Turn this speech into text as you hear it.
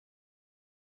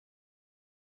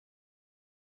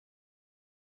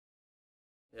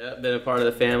Yeah, been a part of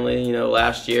the family,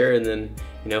 last year, and then,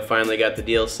 finally got the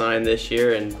deal signed this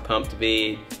year, and pumped to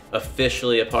be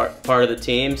officially a part of the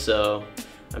team. So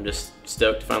I'm just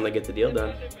stoked to finally get the deal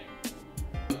done.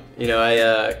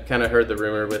 I kind of heard the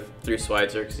rumor through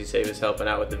Schweitzer, because he said he was helping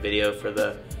out with the video for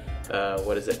the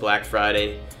Black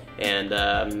Friday, and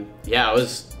yeah, I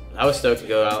was stoked to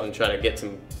go out and try to get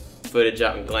some footage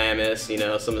out in Glamis.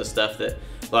 Some of the stuff that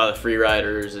a lot of the free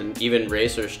riders and even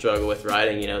racers struggle with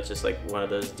riding. It's just like one of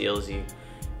those deals, you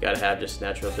got to have just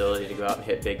natural ability to go out and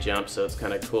hit big jumps. So it's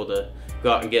kind of cool to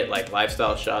go out and get like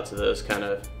lifestyle shots of those kind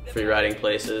of free riding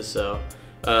places. So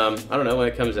I don't know, when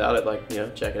it comes out, I'd like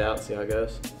check it out and see how it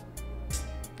goes.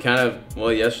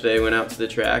 Yesterday I went out to the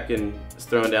track and was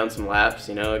throwing down some laps.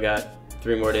 I got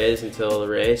 3 more days until the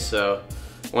race, so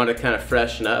wanted to kind of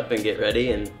freshen up and get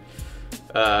ready, and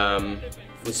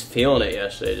was feeling it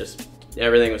yesterday. Just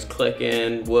everything was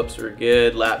clicking, whoops were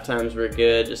good, lap times were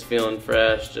good, just feeling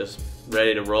fresh, just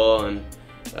ready to roll, and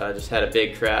just had a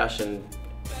big crash and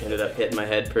ended up hitting my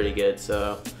head pretty good.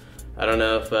 So I don't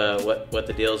know if what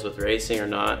the deal is with racing or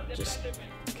not. Just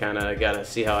kind of got to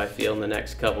see how I feel in the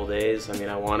next couple days. I mean,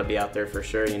 I want to be out there for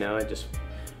sure. I just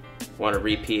want to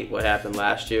repeat what happened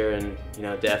last year, and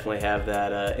definitely have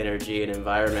that energy and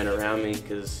environment around me,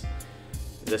 because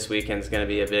this weekend's going to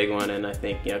be a big one. And I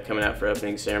think coming out for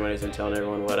opening ceremonies and telling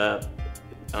everyone what up,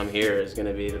 I'm here, is going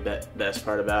to be the best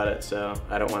part about it. So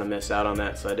I don't want to miss out on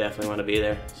that, so I definitely want to be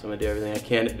there. So I'm going to do everything I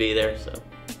can to be there. So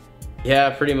yeah,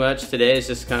 pretty much today is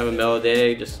just kind of a mellow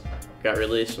day. Just got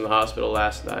released from the hospital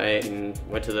last night and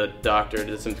went to the doctor,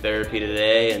 did some therapy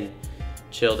today, and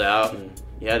chilled out, and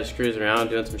yeah, just cruising around,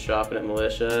 doing some shopping at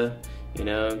Mulisha,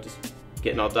 just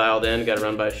getting all dialed in. Got to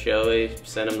run by Shoei,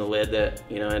 send him the lid that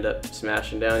ended up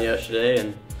smashing down yesterday,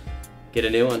 and get a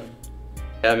new one.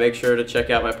 Yeah, make sure to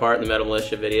check out my part in the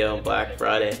Mulisha video on Black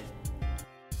Friday.